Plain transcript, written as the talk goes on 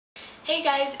Hey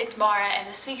guys, it's Maura, and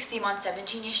this week's theme on 7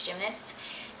 Genius Gymnasts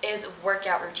is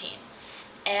workout routine.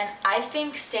 And I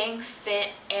think staying fit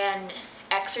and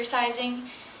exercising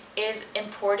is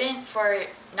important for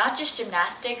not just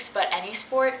gymnastics but any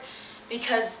sport,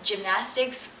 because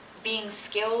gymnastics, being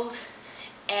skilled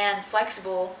and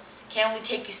flexible, can only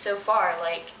take you so far.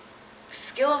 Like,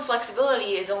 skill and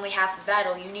flexibility is only half the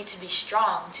battle. You need to be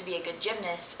strong to be a good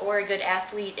gymnast or a good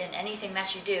athlete in anything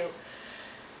that you do.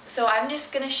 So I'm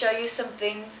just going to show you some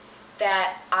things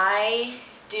that I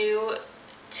do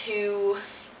to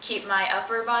keep my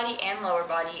upper body and lower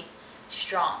body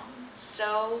strong.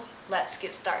 So let's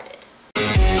get started.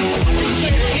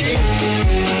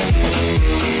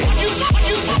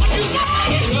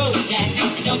 Hit the road, Jack,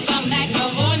 and don't you come back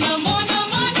no more, no more, no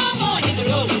more, no more. Hit the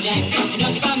road, Jack, and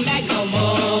don't you come back no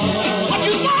more. What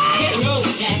you say? Hit the road,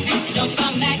 Jack, and don't you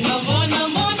come back no more, no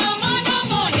more, no more, no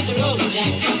more. Hit the road,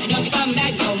 Jack, and don't you come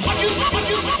back no more.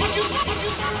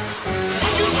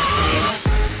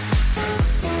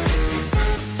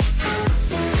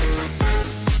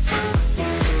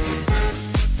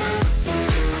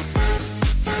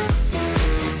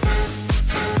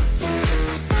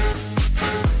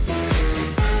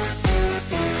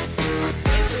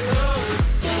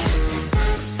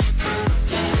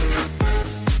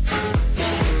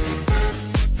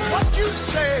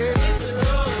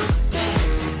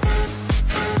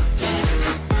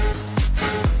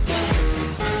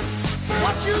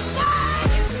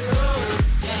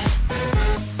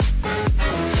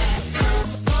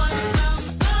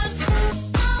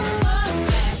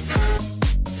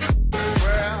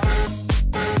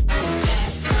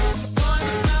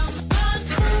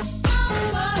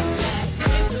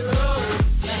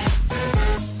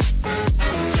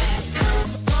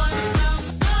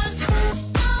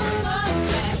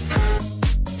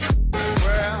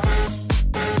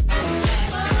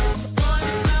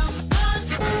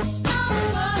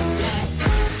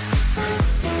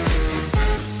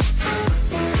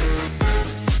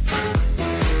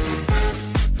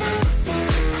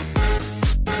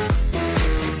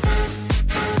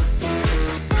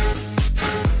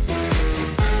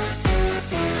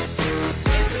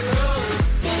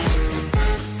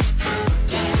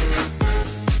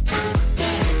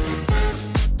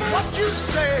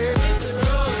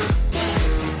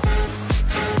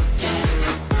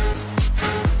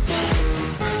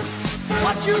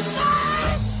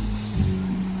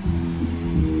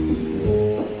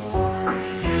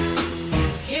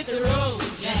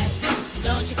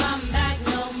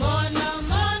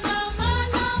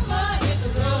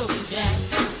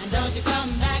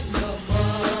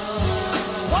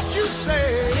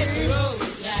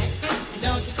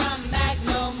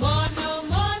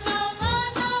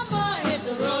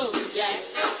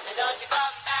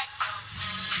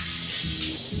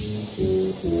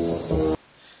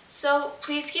 So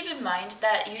please keep in mind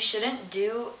that you shouldn't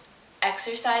do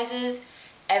exercises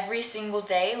every single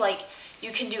day. Like,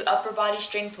 you can do upper body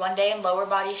strength one day and lower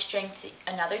body strength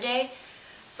another day,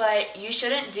 but you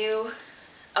shouldn't do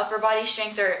upper body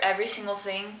strength or every single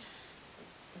thing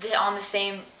on the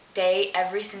same day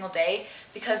every single day,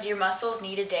 because your muscles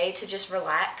need a day to just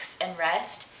relax and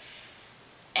rest.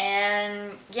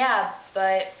 And yeah,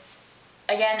 but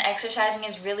again, exercising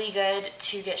is really good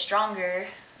to get stronger,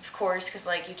 of course, because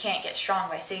like, you can't get strong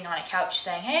by sitting on a couch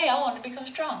saying, hey, I want to become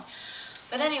strong.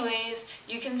 But anyways,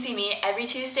 you can see me every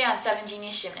Tuesday on 7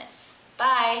 Genius Gymnasts.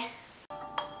 Bye!